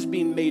cleansed,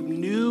 being made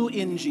new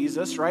in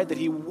Jesus, right? That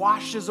he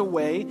washes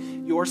away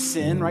your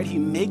sin, right? He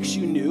makes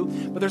you new.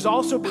 But there's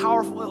also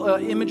powerful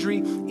imagery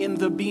in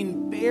the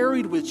being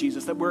buried with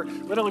Jesus, that we're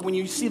literally, when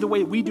you see the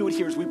way we do it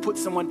here, is we put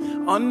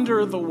someone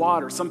under the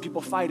water. Some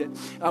people fight it.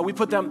 We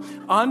put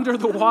them under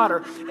the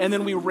water, and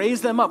then we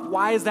raise them up.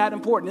 Why is that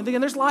important? And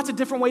again, there's lots of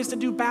different ways to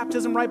do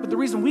baptism, right? But the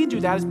reason we do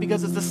that is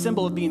because it's the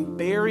symbol of being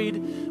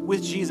buried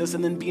with Jesus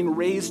and then being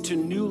raised to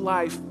new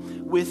life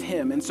with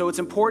him. And so it's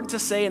important to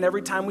say, and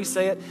every time we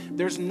say it,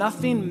 there's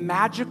nothing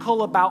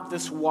magical about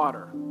this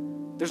water.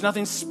 There's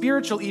nothing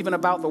spiritual even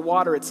about the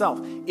water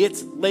itself.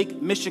 It's Lake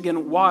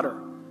Michigan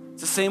water.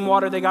 It's the same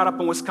water they got up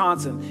in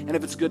Wisconsin. And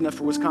if it's good enough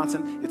for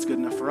Wisconsin, it's good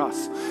enough for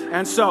us.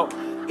 And so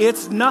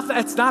it's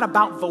not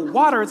about the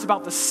water, it's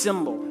about the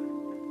symbol.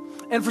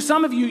 And for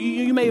some of you,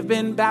 you may have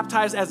been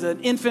baptized as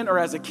an infant or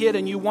as a kid,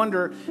 and you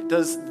wonder,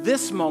 does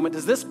this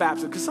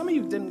baptism, because some of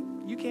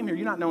you came here,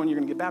 you're not knowing you're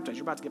going to get baptized.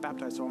 You're about to get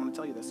baptized, so I'm going to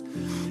tell you this.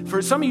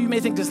 For some of you may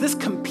think, does this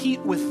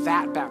compete with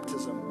that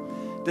baptism?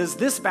 Does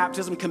this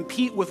baptism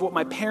compete with what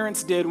my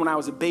parents did when I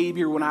was a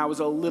baby or when I was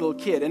a little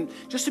kid? And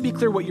just to be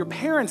clear, what your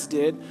parents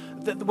did,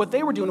 what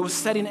they were doing was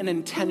setting an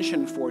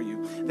intention for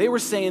you. They were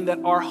saying that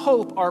our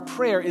hope, our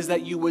prayer is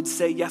that you would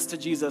say yes to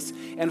Jesus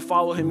and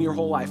follow him your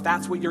whole life.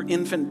 That's what your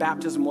infant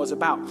baptism was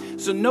about.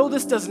 So no,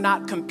 this does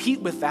not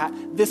compete with that.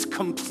 This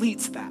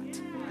completes that.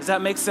 Does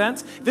that make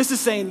sense? This is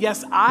saying,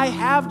 yes, I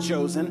have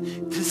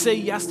chosen to say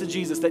yes to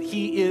Jesus, that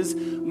he is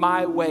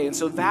my way. And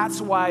so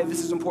that's why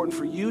this is important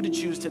for you to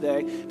choose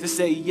today to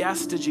say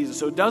yes to Jesus.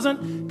 So it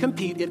doesn't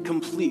compete, it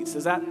completes.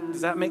 Does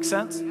that make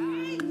sense?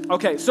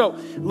 Okay, so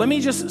let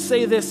me just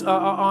say this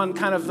on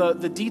kind of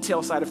the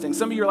detail side of things.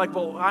 Some of you are like,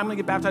 well, I'm going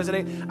to get baptized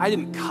today. I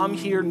didn't come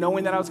here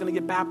knowing that I was going to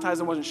get baptized.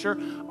 I wasn't sure.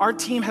 Our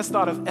team has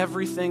thought of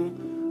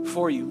everything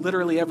for you,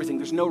 literally everything.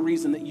 There's no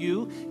reason that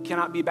you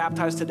cannot be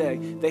baptized today.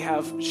 They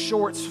have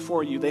shorts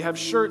for you. They have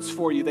shirts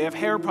for you. They have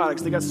hair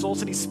products. They got Soul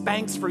City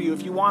Spanx for you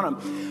if you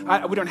want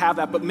them. We don't have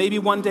that, but maybe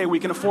one day we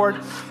can afford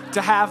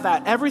to have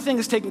that. Everything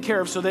is taken care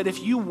of so that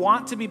if you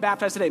want to be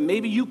baptized today,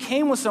 maybe you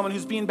came with someone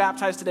who's being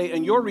baptized today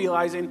and you're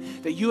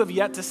realizing that you have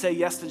yet to say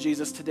yes to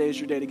Jesus. Today is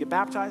your day to get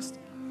baptized.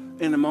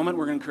 In a moment,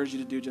 we're going to encourage you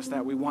to do just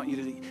that. We want you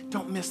to,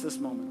 don't miss this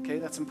moment, okay?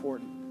 That's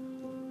important.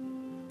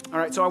 All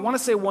right, so I want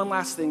to say one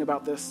last thing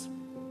about this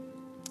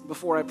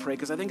before I pray,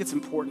 because I think it's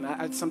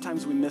important.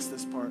 Sometimes we miss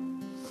this part.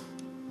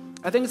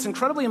 I think it's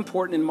incredibly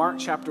important in Mark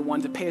chapter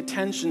 1 to pay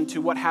attention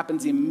to what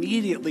happens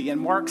immediately. And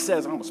Mark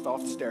says, I almost fell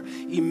off the stair,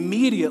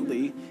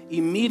 immediately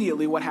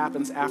what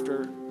happens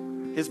after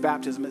his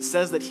baptism. It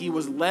says that he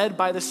was led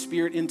by the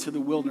Spirit into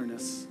the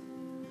wilderness,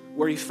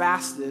 where he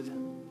fasted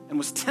and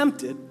was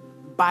tempted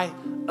by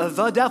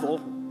the devil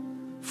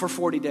for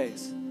 40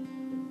 days.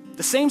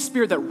 The same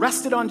Spirit that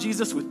rested on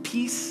Jesus with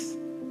peace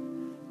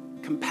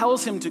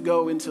compels him to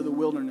go into the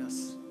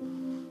wilderness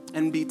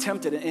and be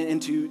tempted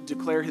and to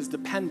declare his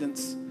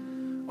dependence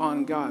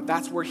on God.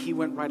 That's where he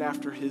went right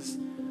after his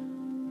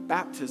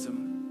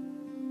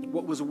baptism.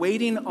 What was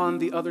waiting on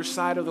the other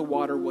side of the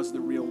water was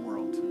the real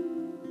world.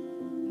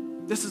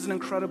 This is an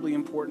incredibly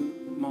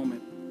important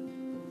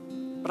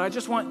moment. But I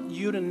just want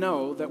you to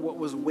know that what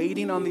was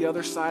waiting on the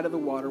other side of the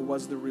water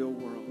was the real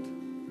world.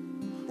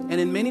 And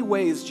in many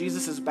ways,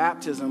 Jesus'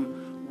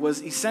 baptism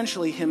was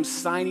essentially him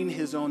signing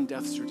his own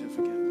death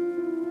certificate.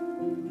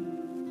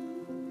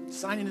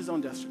 Signing his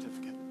own death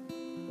certificate.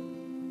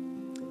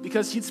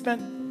 Because he'd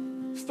spent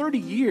 30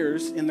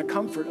 years in the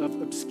comfort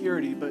of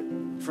obscurity, but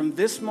from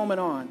this moment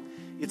on,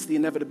 it's the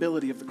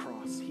inevitability of the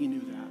cross. He knew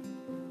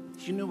that.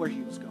 He knew where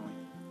he was going.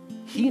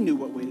 He knew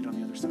what waited on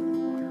the other side of the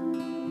water.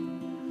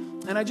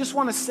 And I just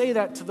want to say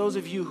that to those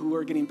of you who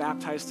are getting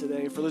baptized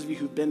today, for those of you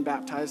who've been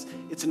baptized,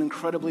 it's an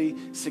incredibly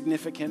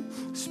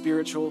significant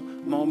spiritual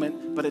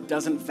moment, but it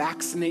doesn't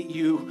vaccinate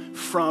you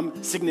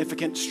from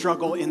significant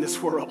struggle in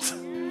this world.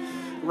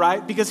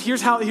 Right? Because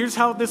here's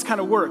how this kind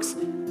of works.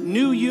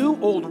 New you,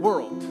 old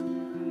world.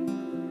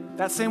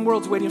 That same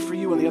world's waiting for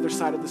you on the other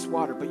side of this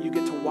water, but you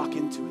get to walk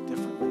into it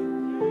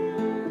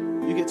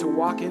differently. You get to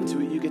walk into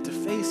it. You get to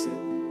face it,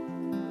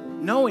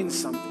 knowing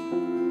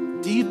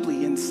something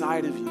deeply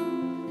inside of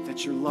you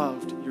that you're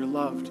loved, you're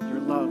loved, you're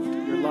loved,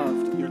 you're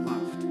loved, you're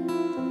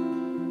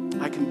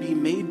loved. I can be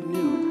made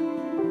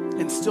new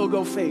and still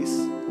go face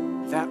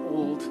that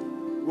old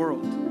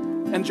world.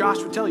 And Josh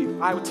would tell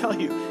you, I would tell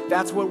you,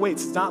 that's what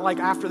waits. It's not like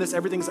after this,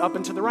 everything's up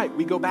and to the right.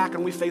 We go back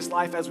and we face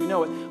life as we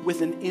know it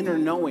with an inner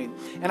knowing.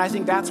 And I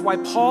think that's why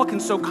Paul can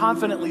so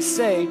confidently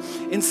say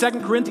in 2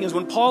 Corinthians,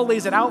 when Paul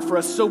lays it out for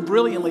us so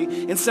brilliantly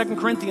in 2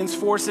 Corinthians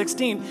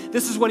 4:16,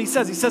 this is what he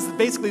says. He says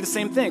basically the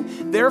same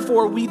thing.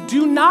 Therefore, we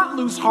do not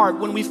lose heart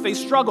when we face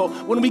struggle,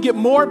 when we get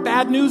more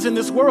bad news in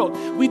this world.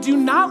 We do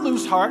not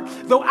lose heart,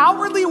 though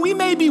outwardly we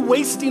may be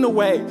wasting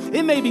away.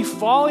 It may be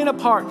falling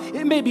apart.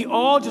 It may be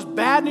all just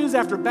bad news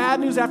after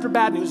bad news after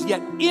bad news, yet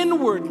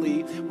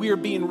inwardly we are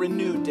being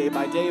renewed day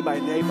by day by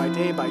day by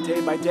day by day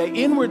by day.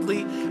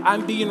 Inwardly,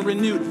 I'm being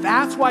renewed.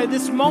 That's why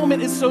this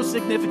moment is so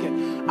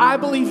significant. I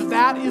believe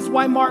that is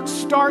why Mark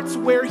starts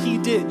where he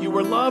did. You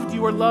were loved,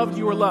 you were loved,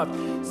 you were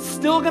loved.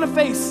 Still gonna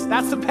face,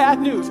 that's the bad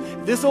news.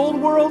 This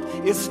old world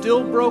is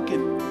still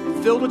broken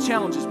and filled with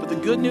challenges, but the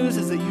good news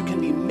is that you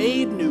can be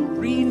made new,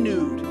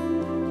 renewed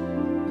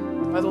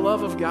by the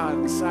love of God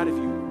inside of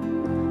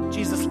you.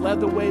 Jesus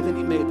led the way, then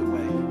he made the way.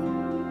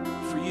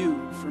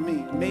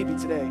 Maybe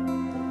today,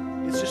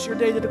 it's just your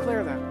day to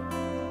declare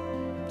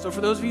that. So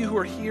for those of you who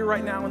are here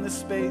right now in this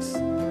space,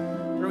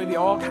 there may be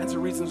all kinds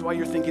of reasons why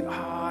you're thinking,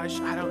 I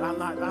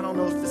don't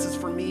know if this is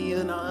for me,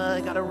 and I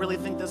got to really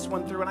think this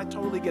one through, and I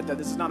totally get that.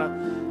 This is not a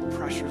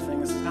pressure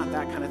thing. This is not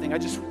that kind of thing.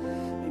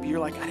 Maybe you're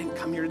like, I didn't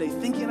come here today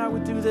thinking I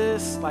would do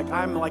this. Like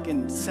I'm like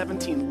in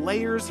 17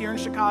 layers here in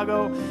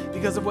Chicago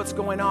because of what's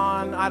going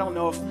on. I don't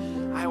know if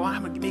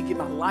I'm going to get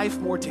my life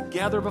more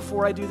together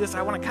before I do this.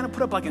 I want to kind of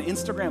put up like an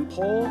Instagram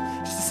poll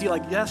just to see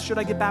like, yes, should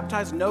I get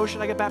baptized? No,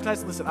 should I get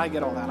baptized? Listen, I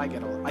get all that. I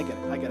get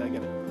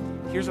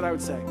it. Here's what I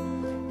would say.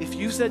 If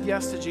you said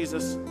yes to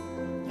Jesus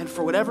and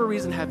for whatever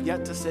reason have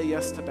yet to say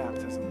yes to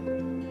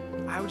baptism,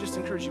 I would just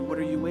encourage you, what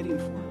are you waiting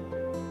for?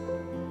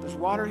 There's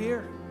water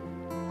here.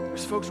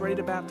 There's folks ready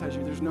to baptize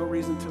you. There's no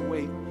reason to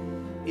wait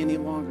any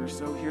longer.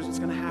 So here's what's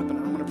going to happen.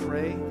 I'm going to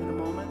pray in a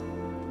moment.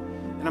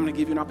 And I'm going to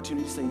give you an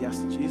opportunity to say yes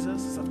to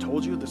Jesus. As I've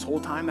told you this whole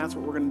time, that's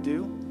what we're going to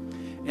do.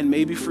 And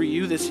maybe for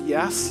you, this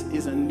yes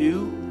is a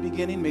new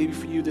beginning. Maybe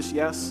for you, this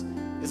yes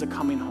is a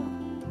coming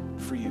home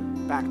for you,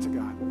 back to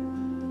God.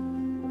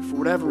 For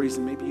whatever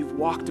reason, maybe you've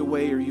walked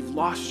away or you've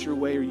lost your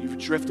way or you've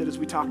drifted, as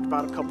we talked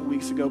about a couple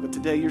weeks ago. But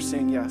today you're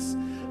saying, yes,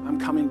 I'm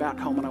coming back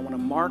home, and I want to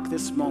mark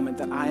this moment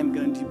that I am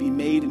going to be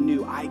made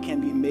new. I can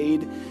be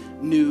made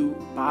new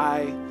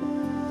by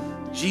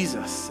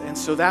Jesus. And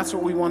so that's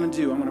what we want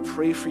to do. I'm going to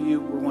pray for you.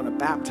 We want to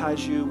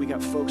baptize you. We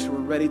got folks who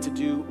are ready to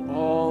do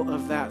all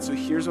of that. So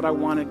here's what I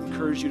want to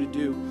encourage you to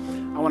do.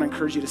 I want to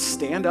encourage you to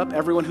stand up,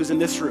 everyone who's in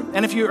this room.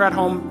 And if you're at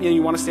home and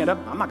you want to stand up,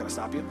 I'm not going to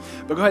stop you.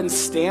 But go ahead and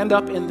stand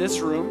up in this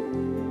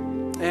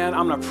room. And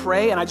I'm going to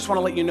pray, and I just want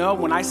to let you know,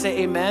 when I say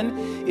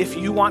amen, if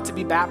you want to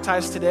be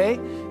baptized today,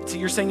 so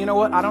you're saying, you know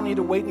what, I don't need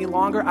to wait any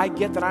longer. I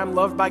get that I'm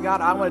loved by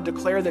God. I want to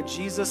declare that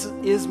Jesus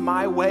is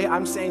my way.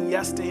 I'm saying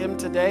yes to him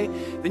today.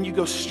 Then you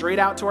go straight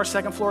out to our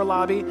second floor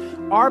lobby.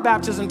 Our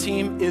baptism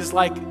team is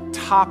like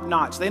top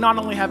notch. They not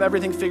only have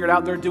everything figured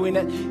out, they're doing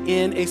it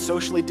in a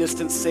socially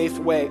distanced, safe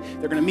way.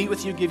 They're going to meet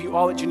with you, give you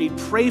all that you need,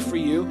 pray for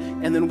you,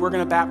 and then we're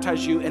going to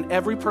baptize you. And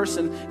every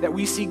person that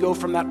we see go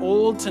from that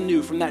old to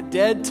new, from that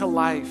dead to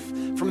life,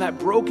 from that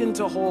broken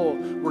to whole,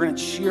 we're going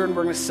to cheer and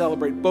we're going to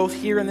celebrate, both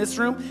here in this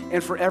room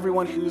and for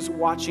everyone who's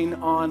watching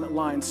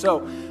online. So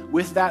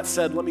with that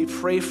said, let me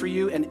pray for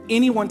you. And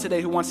anyone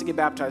today who wants to get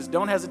baptized,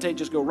 don't hesitate.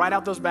 Just go right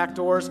out those back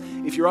doors.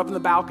 If you're up in the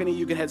balcony,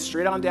 you can head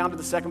straight on down to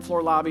the second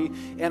floor lobby,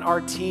 and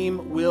our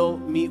team will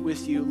meet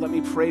with you. Let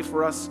me pray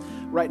for us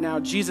right now.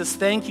 Jesus,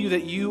 thank you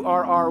that you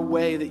are our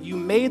way, that you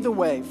made the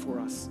way for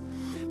us,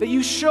 that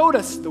you showed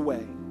us the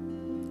way.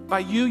 By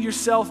you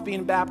yourself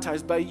being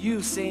baptized, by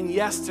you saying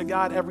yes to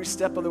God every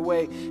step of the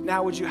way.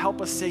 Now would you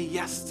help us say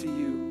yes to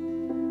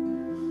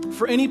you?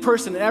 For any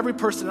person and every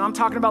person, and I'm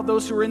talking about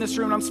those who are in this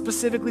room, and I'm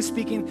specifically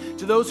speaking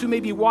to those who may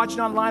be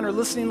watching online or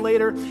listening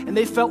later, and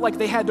they felt like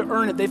they had to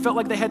earn it. They felt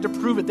like they had to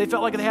prove it. They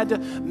felt like they had to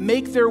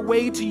make their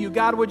way to you.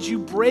 God, would you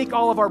break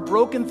all of our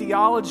broken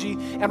theology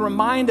and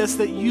remind us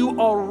that you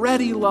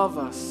already love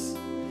us.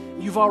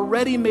 You've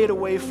already made a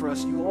way for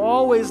us. You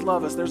always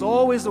love us. There's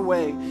always a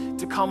way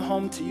to come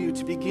home to you,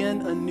 to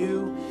begin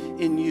anew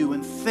in you.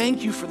 And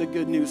thank you for the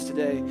good news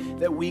today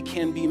that we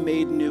can be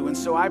made new. And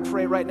so I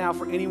pray right now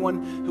for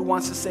anyone who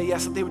wants to say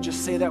yes, that they would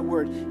just say that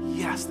word.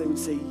 Yes, they would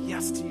say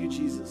yes to you,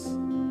 Jesus.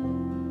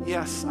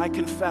 Yes, I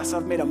confess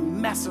I've made a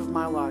mess of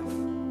my life.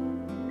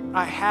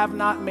 I have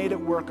not made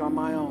it work on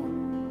my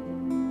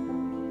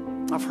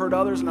own. I've hurt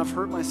others and I've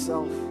hurt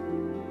myself.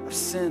 I've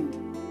sinned.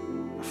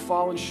 I've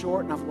fallen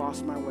short and I've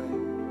lost my way.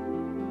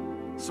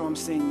 So I'm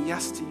saying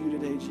yes to you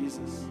today,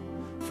 Jesus,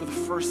 for the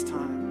first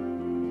time.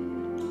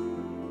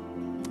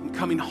 I'm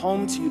coming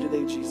home to you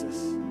today, Jesus.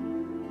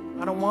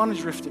 I don't want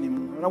to drift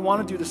anymore. I don't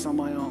want to do this on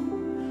my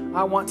own.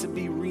 I want to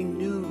be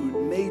renewed,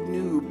 made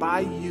new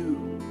by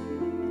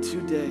you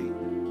today.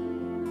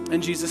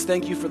 And Jesus,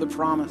 thank you for the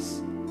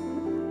promise.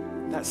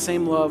 That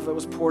same love that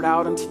was poured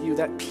out unto you,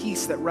 that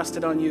peace that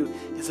rested on you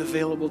is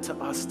available to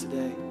us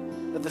today.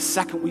 That the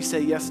second we say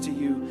yes to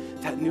you,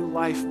 that new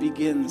life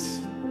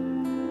begins.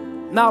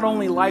 Not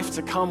only life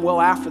to come well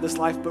after this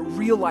life, but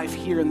real life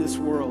here in this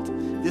world,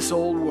 this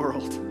old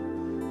world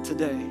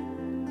today.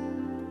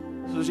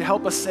 So would you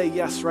help us say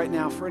yes right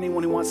now? For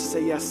anyone who wants to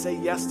say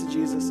yes to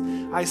Jesus.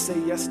 I say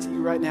yes to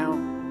you right now.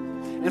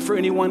 And for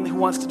anyone who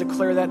wants to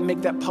declare that and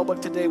make that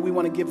public today, we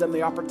want to give them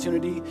the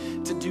opportunity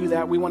to do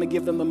that. We want to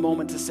give them the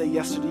moment to say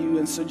yes to you.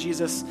 And so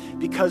Jesus,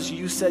 because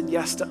you said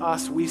yes to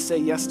us, we say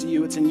yes to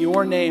you. It's in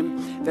your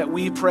name that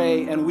we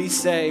pray and we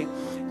say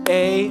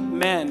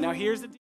amen. Now here's the